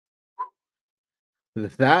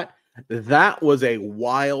That that was a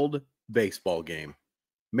wild baseball game.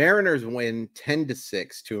 Mariners win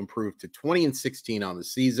 10-6 to improve to 20-16 on the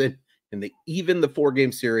season, and they even the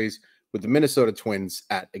 4-game series with the Minnesota Twins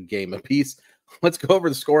at a game apiece. Let's go over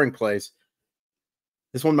the scoring plays.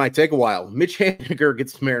 This one might take a while. Mitch Haniger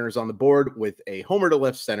gets the Mariners on the board with a homer to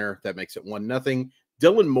left center. That makes it 1-0.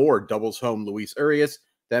 Dylan Moore doubles home Luis Urias.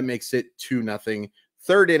 That makes it 2-0.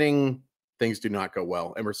 Third inning, things do not go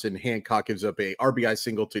well. Emerson Hancock gives up a RBI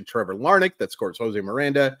single to Trevor Larnach that scores Jose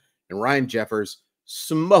Miranda, and Ryan Jeffers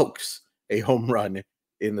smokes a home run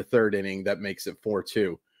in the third inning. That makes it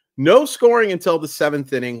 4-2. No scoring until the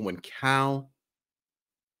 7th inning when Cal,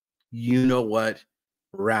 you know what,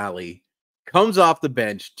 Raleigh comes off the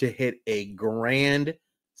bench to hit a grand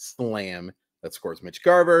slam that scores Mitch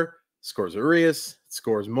Garver, scores Urias,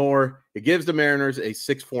 scores Moore. It gives the Mariners a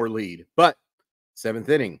 6-4 lead. But 7th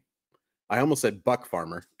inning, I almost said Buck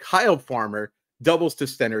Farmer. Kyle Farmer doubles to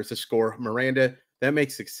center to score Miranda. That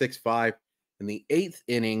makes it 6-5. In the 8th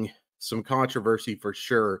inning, some controversy for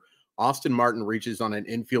sure. Austin Martin reaches on an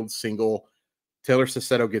infield single. Taylor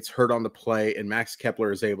Saucedo gets hurt on the play, and Max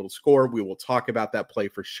Kepler is able to score. We will talk about that play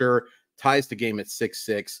for sure. Ties the game at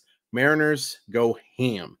 6-6. Mariners go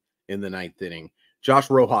ham in the 9th inning. Josh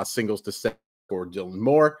Rojas singles to center for Dylan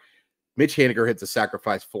Moore. Mitch Haniger hits a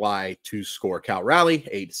sacrifice fly to score Cal Raleigh,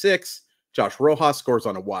 8-6. Josh Rojas scores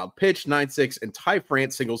on a wild pitch, 9-6. And Ty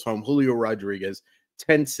France singles home Julio Rodriguez,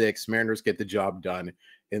 10-6. Mariners get the job done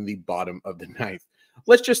in the bottom of the 9th.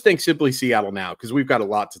 Let's just think Simply Seattle now, because we've got a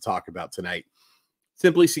lot to talk about tonight.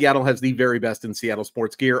 Simply Seattle has the very best in Seattle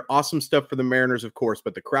sports gear. Awesome stuff for the Mariners, of course,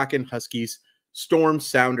 but the Kraken, Huskies, Storms,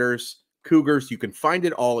 Sounders, Cougars, you can find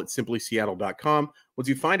it all at simplyseattle.com. Once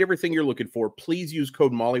you find everything you're looking for, please use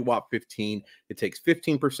code MOLLYWOP15. It takes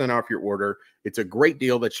 15% off your order. It's a great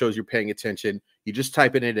deal that shows you're paying attention. You just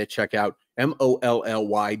type it in at checkout,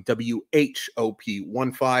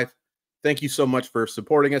 MOLLYWHOP15. Thank you so much for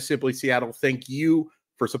supporting us, Simply Seattle. Thank you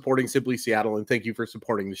for supporting Simply Seattle, and thank you for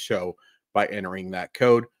supporting the show by entering that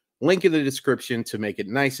code. Link in the description to make it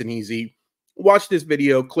nice and easy. Watch this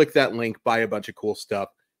video, click that link, buy a bunch of cool stuff,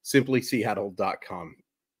 simplyseattle.com.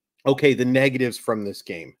 Okay, the negatives from this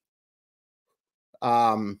game.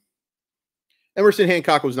 Emerson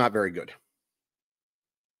Hancock was not very good.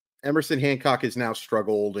 Emerson Hancock has now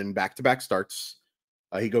struggled in back-to-back starts.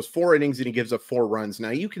 He goes 4 innings and he gives up 4 runs. Now,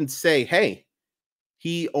 you can say, hey,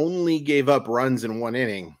 he only gave up runs in 1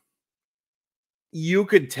 inning. You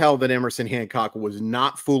could tell that Emerson Hancock was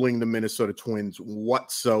not fooling the Minnesota Twins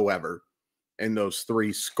whatsoever in those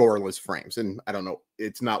 3 scoreless frames. And I don't know,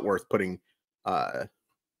 it's not worth putting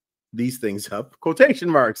these things up. Quotation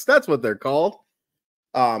marks, that's what they're called.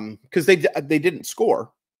 Because they didn't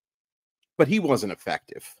score, but he wasn't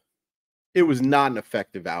effective. It was not an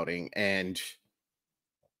effective outing. And,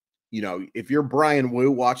 you know, if you're Brian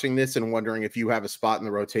Wu watching this and wondering if you have a spot in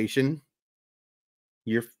the rotation,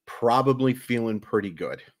 you're probably feeling pretty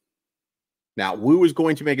good. Now, Wu is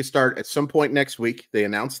going to make a start at some point next week. They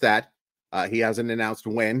announced that. He hasn't announced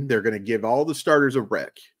when. They're going to give all the starters a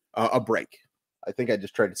break. I think I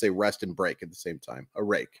just tried to say rest and break at the same time. A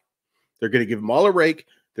rake. They're going to give them all a rake.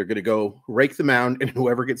 They're going to go rake the mound, and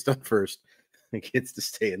whoever gets done first gets to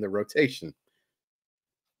stay in the rotation.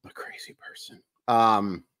 A crazy person.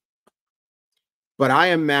 But I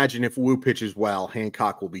imagine if Wu pitches well,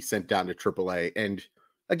 Hancock will be sent down to AAA. And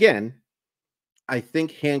again, I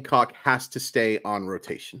think Hancock has to stay on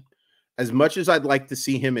rotation. As much as I'd like to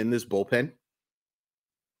see him in this bullpen,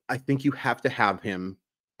 I think you have to have him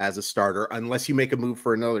as a starter unless you make a move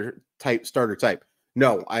for another starter type.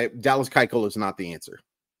 No, Dallas Keuchel is not the answer.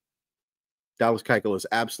 Dallas Keuchel is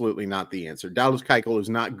absolutely not the answer. Dallas Keuchel is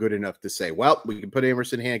not good enough to say, well, we can put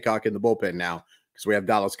Emerson Hancock in the bullpen now because we have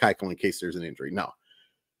Dallas Keuchel in case there's an injury. No.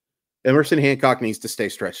 Emerson Hancock needs to stay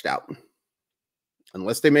stretched out.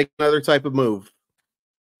 Unless they make another type of move,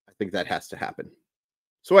 I think that has to happen.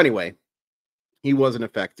 So anyway, he wasn't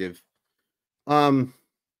effective. Tyson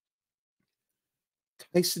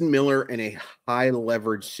Miller in a high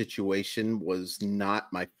leverage situation was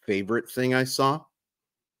not my favorite thing I saw.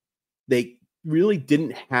 They really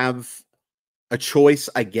didn't have a choice,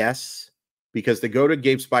 I guess, because they go to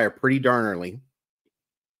Gabe Spire pretty darn early.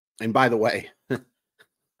 And by the way,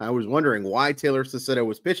 I was wondering why Taylor Saucedo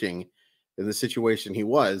was pitching in the situation he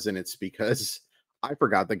was, and it's because I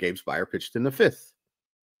forgot that Gabe Spire pitched in the 5th.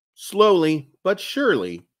 Slowly but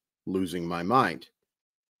surely losing my mind.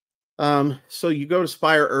 So you go to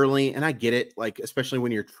Spire early, and I get it, like, especially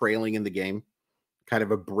when you're trailing in the game, kind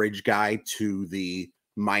of a bridge guy to the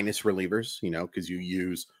minus relievers, you know, because you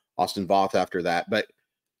use Austin Voth after that. But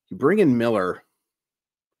you bring in Miller.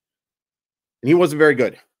 And he wasn't very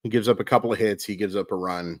good. He gives up a couple of hits. He gives up a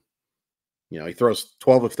run. You know, he throws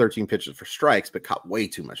 12 of 13 pitches for strikes, but caught way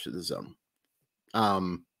too much to the zone.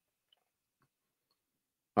 All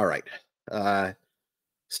right.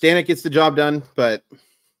 Stanek gets the job done, but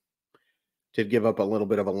did give up a little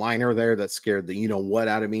bit of a liner there that scared the you-know-what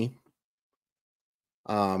out of me.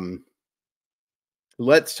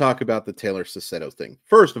 Let's talk about the Taylor Saucedo thing.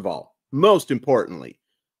 First of all, most importantly,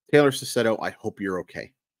 Taylor Saucedo, I hope you're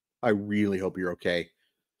okay. I really hope you're okay.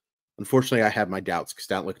 Unfortunately, I have my doubts because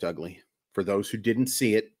that looked ugly. For those who didn't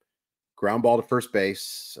see it, ground ball to first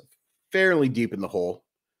base, fairly deep in the hole.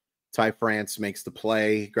 Ty France makes the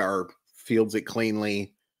play, or fields it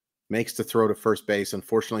cleanly, makes the throw to first base.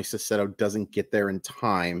 Unfortunately, Saucedo doesn't get there in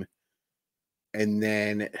time and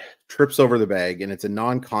then trips over the bag, and it's a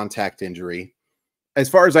non-contact injury. As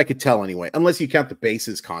far as I could tell anyway, unless you count the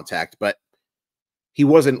bases contact, but he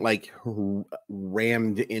wasn't like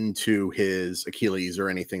rammed into his Achilles or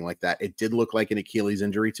anything like that. It did look like an Achilles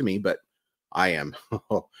injury to me, but I am.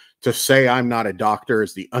 To say I'm not a doctor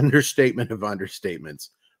is the understatement of understatements,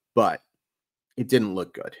 but it didn't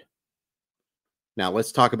look good. Now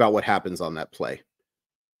let's talk about what happens on that play.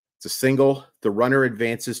 It's a single. The runner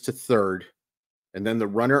advances to third, and then the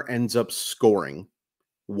runner ends up scoring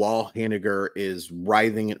while Haniger is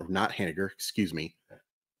writhing, not Haniger, excuse me,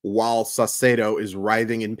 while Saucedo is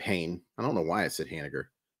writhing in pain. I don't know why I said Haniger.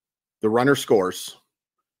 The runner scores.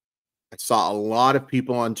 I saw a lot of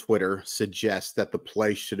people on Twitter suggest that the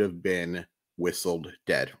play should have been whistled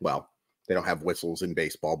dead. Well, they don't have whistles in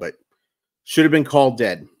baseball, but should have been called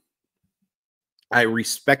dead. I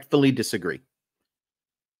respectfully disagree.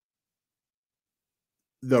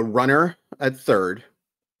 The runner at third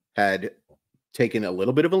had taken a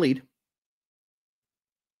little bit of a lead,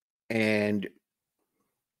 and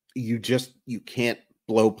you can't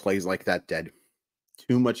blow plays like that dead.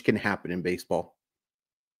 Too much can happen in baseball.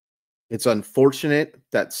 It's unfortunate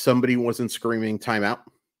that somebody wasn't screaming timeout,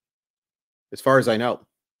 as far as I know.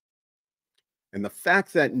 And the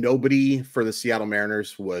fact that nobody for the Seattle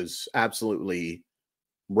Mariners was absolutely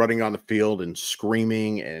running on the field and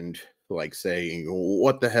screaming and like saying,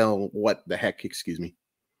 what the hell, what the heck, excuse me.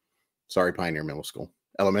 Sorry, Pioneer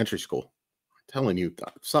Elementary School. I'm telling you,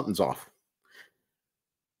 something's off.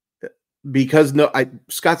 Because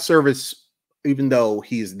Scott Service, even though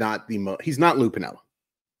he's not Lou Piniella,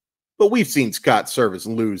 but we've seen Scott Service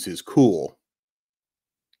lose his cool.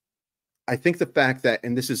 I think the fact that,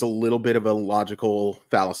 and this is a little bit of a logical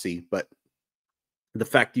fallacy, but the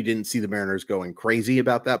fact you didn't see the Mariners going crazy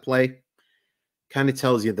about that play kind of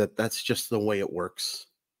tells you that that's just the way it works.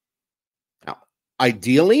 Now,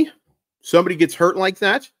 ideally, somebody gets hurt like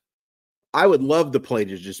that, I would love the play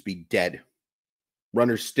to just be dead.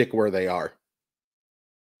 Runners stick where they are.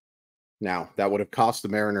 Now, that would have cost the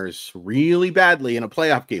Mariners really badly in a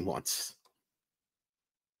playoff game once.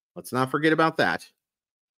 Let's not forget about that.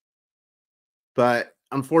 But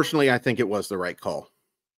unfortunately, I think it was the right call.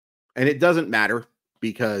 And it doesn't matter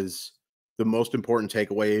because the most important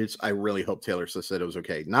takeaway is I really hope Taylor Saucedo is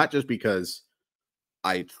okay. Not just because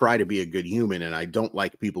I try to be a good human and I don't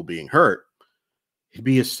like people being hurt. It'd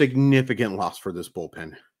be a significant loss for this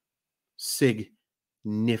bullpen.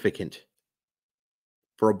 Significant.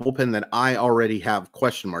 For a bullpen that I already have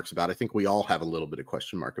question marks about. I think we all have a little bit of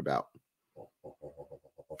question mark about.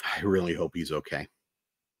 I really hope he's okay.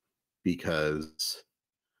 Because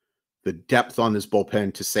the depth on this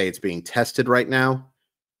bullpen to say it's being tested right now,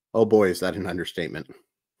 oh boy, is that an understatement.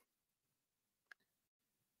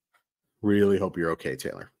 Really hope you're okay,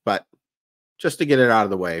 Taylor. But just to get it out of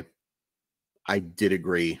the way, I did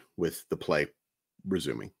agree with the play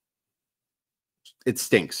resuming. It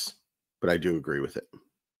stinks, but I do agree with it.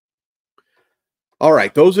 All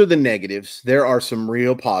right, those are the negatives. There are some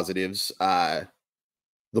real positives. The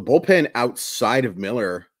bullpen outside of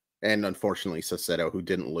Miller and unfortunately Saucedo, who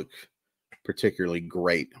didn't look particularly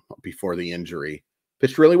great before the injury,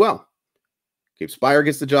 pitched really well. Gabe Spire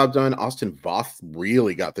gets the job done. Austin Voth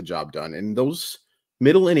really got the job done. And those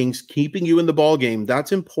middle innings, keeping you in the ball game,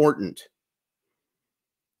 that's important.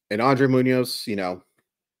 And Andre Munoz,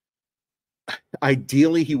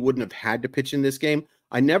 ideally he wouldn't have had to pitch in this game.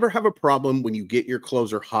 I never have a problem when you get your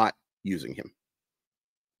closer hot using him.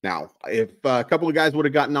 Now, if a couple of guys would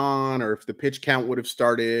have gotten on or if the pitch count would have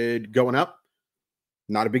started going up,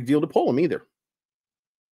 not a big deal to pull him either.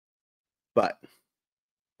 But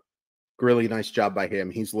really nice job by him.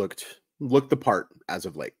 He's looked the part as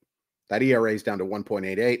of late. That ERA is down to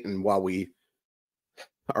 1.88. And while we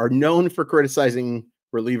are known for criticizing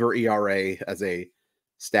reliever ERA as a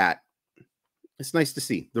stat, it's nice to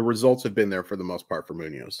see. The results have been there for the most part for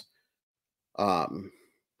Munoz.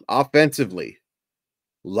 Offensively,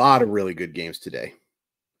 a lot of really good games today.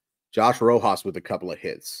 Josh Rojas with a couple of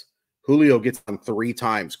hits. Julio gets on 3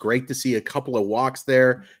 times. Great to see a couple of walks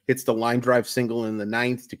there. Hits the line drive single in the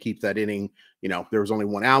 9th to keep that inning. You know, there was only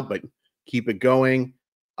 1 out, but keep it going.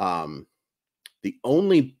 The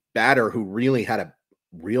only batter who really had a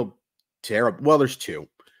real terrible, well, there's 2.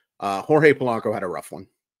 Jorge Polanco had a rough one,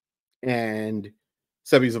 and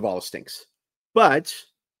Seby Zavala stinks. But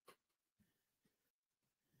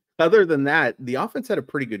other than that, the offense had a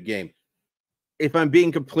pretty good game. If I'm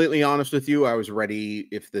being completely honest with you, I was ready,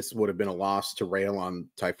 if this would have been a loss, to rail on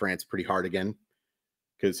Ty France pretty hard again,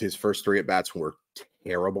 because his first 3 at-bats were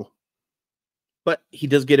terrible. But he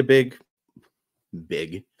does get a big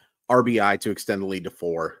RBI to extend the lead to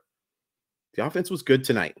 4. The offense was good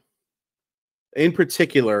tonight. In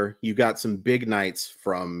particular, you got some big nights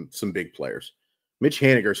from some big players. Mitch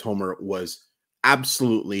Haniger's homer was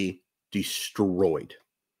absolutely destroyed.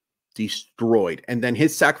 And then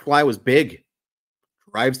his sac fly was big.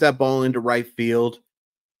 Drives that ball into right field.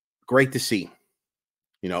 Great to see.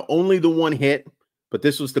 You know, only the 1 hit, but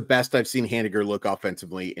this was the best I've seen Haniger look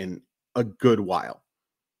offensively in a good while.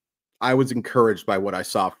 I was encouraged by what I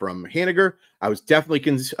saw from Haniger. I was definitely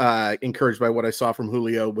encouraged by what I saw from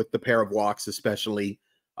Julio with the pair of walks, especially.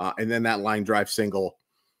 And then that line drive single.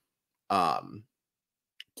 Dylan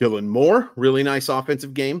Moore, really nice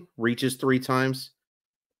offensive game. Reaches 3 times.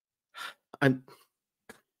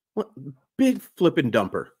 Big flipping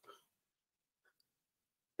dumper.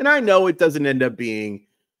 And I know it doesn't end up being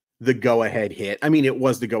the go-ahead hit. I mean, it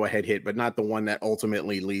was the go-ahead hit, but not the one that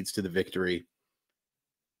ultimately leads to the victory.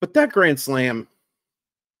 But that grand slam,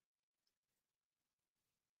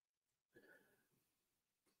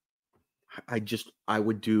 I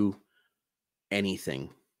would do anything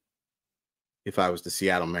if I was the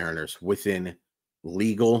Seattle Mariners within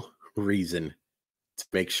legal reason to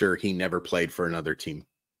make sure he never played for another team.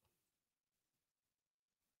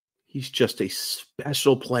 He's just a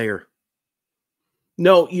special player.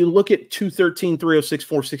 No, you look at 213, 306,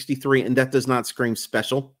 463, and that does not scream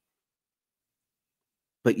special.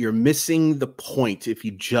 But you're missing the point if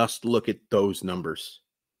you just look at those numbers.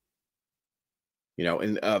 You know,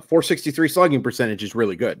 and 463 slugging percentage is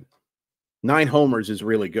really good. 9 homers is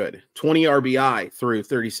really good. 20 RBI through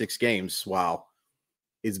 36 games, while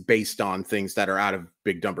is based on things that are out of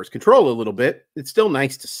Big Dumper's control a little bit. It's still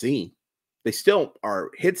nice to see. They still are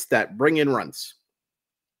hits that bring in runs.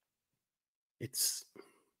 It's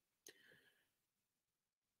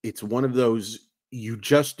one of those, you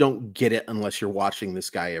just don't get it unless you're watching this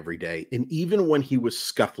guy every day. And even when he was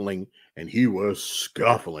scuffling, and he was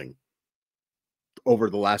scuffling over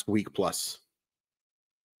the last week plus,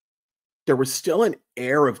 there was still an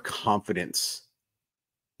air of confidence,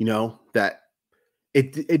 you know, that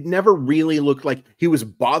it never really looked like he was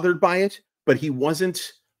bothered by it, but he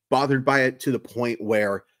wasn't bothered by it to the point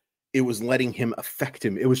where it was letting him affect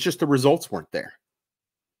him. It was just the results weren't there.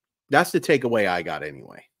 That's the takeaway I got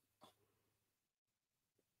anyway.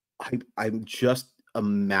 I'm just a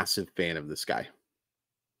massive fan of this guy.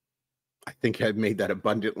 I think I've made that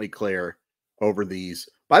abundantly clear over these.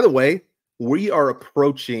 By the way, we are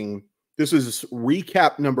approaching, this is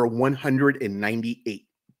recap number 198.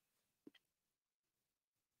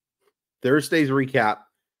 Thursday's recap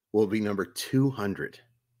will be number 200.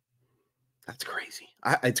 That's crazy.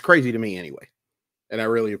 It's crazy to me anyway. And I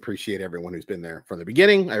really appreciate everyone who's been there from the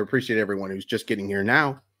beginning. I appreciate everyone who's just getting here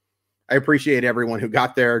now. I appreciate everyone who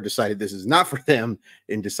got there, decided this is not for them,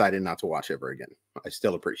 and decided not to watch ever again. I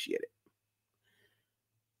still appreciate it.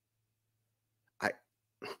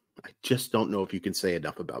 I just don't know if you can say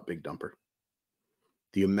enough about Big Dumper.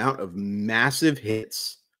 The amount of massive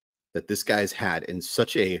hits that this guy's had in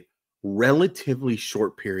such a relatively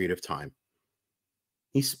short period of time.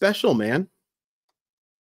 He's special, man.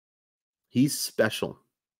 He's special.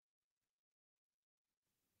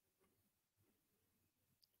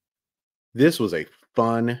 This was a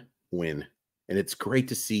fun win, and it's great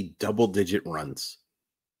to see double-digit runs.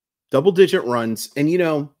 Double-digit runs, and, you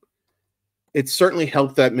know, it certainly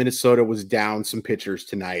helped that Minnesota was down some pitchers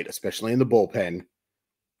tonight, especially in the bullpen.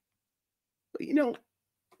 But, you know,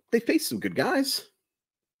 they faced some good guys.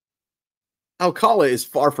 Alcala is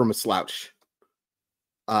far from a slouch.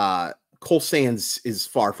 Cole Sands is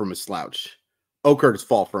far from a slouch. Okert is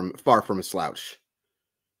far from a slouch.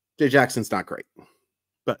 Jay Jackson's not great.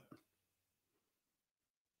 But,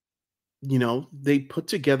 you know, they put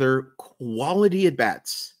together quality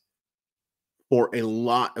at-bats for a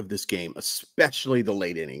lot of this game, especially the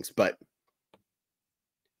late innings. But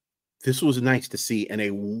this was nice to see, and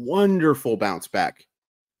a wonderful bounce back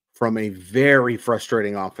from a very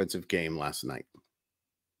frustrating offensive game last night.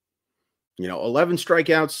 11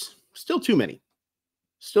 strikeouts, still too many.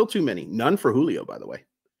 Still too many. None for Julio, by the way.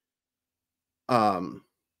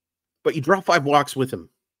 But you draw 5 walks with him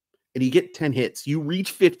and you get 10 hits. You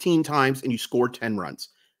reach 15 times and you score 10 runs.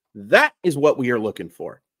 That is what we are looking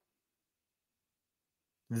for.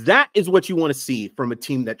 That is what you want to see from a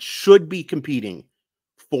team that should be competing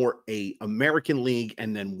for a American League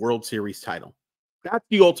and then World Series title. That's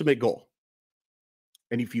the ultimate goal.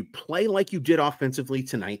 And if you play like you did offensively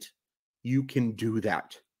tonight, you can do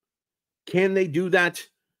that. Can they do that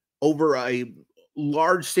over a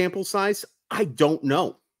large sample size? I don't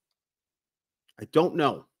know. I don't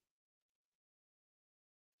know.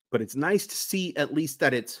 But it's nice to see at least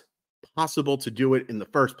that it's possible to do it in the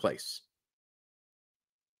first place.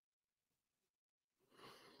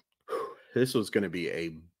 This was going to be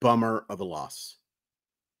a bummer of a loss.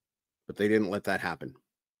 But they didn't let that happen.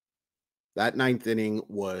 That 9th inning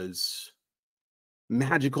was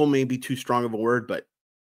magical, maybe too strong of a word, but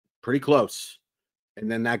pretty close. And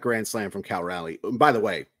then that grand slam from Cal Raleigh. By the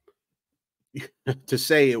way, to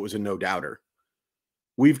say it was a no-doubter,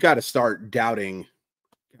 we've got to start doubting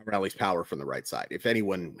Cal Raleigh's power from the right side, if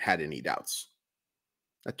anyone had any doubts.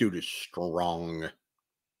 That dude is strong.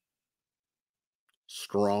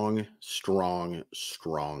 Strong, strong,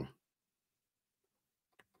 strong.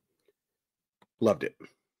 Loved it.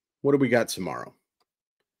 What do we got tomorrow?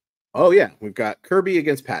 Oh, yeah. We've got Kirby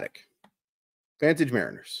against Paddock. Advantage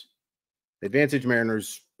Mariners. Advantage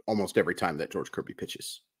Mariners almost every time that George Kirby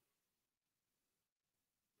pitches.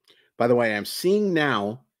 By the way, I'm seeing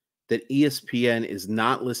now that ESPN is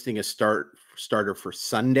not listing a starter for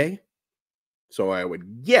Sunday. So I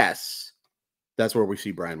would guess that's where we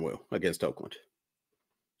see Brian Wu against Oakland.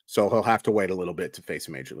 So he'll have to wait a little bit to face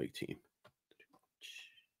a major league team.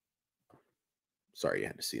 Sorry you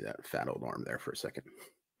had to see that fat old arm there for a second.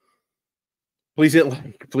 Please hit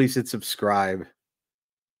like. Please hit subscribe.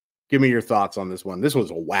 Give me your thoughts on this one. This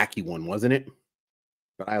was a wacky one, wasn't it?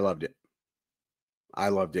 But I loved it. I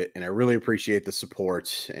loved it, and I really appreciate the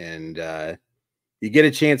support. And you get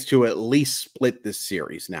a chance to at least split this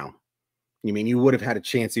series now. I mean, you would have had a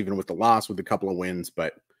chance even with the loss with a couple of wins,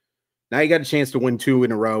 but now you got a chance to win 2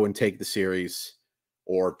 in a row and take the series,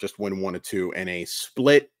 or just win 1 or 2 and a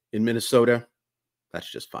split in Minnesota. That's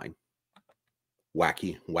just fine.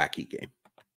 Wacky, wacky game.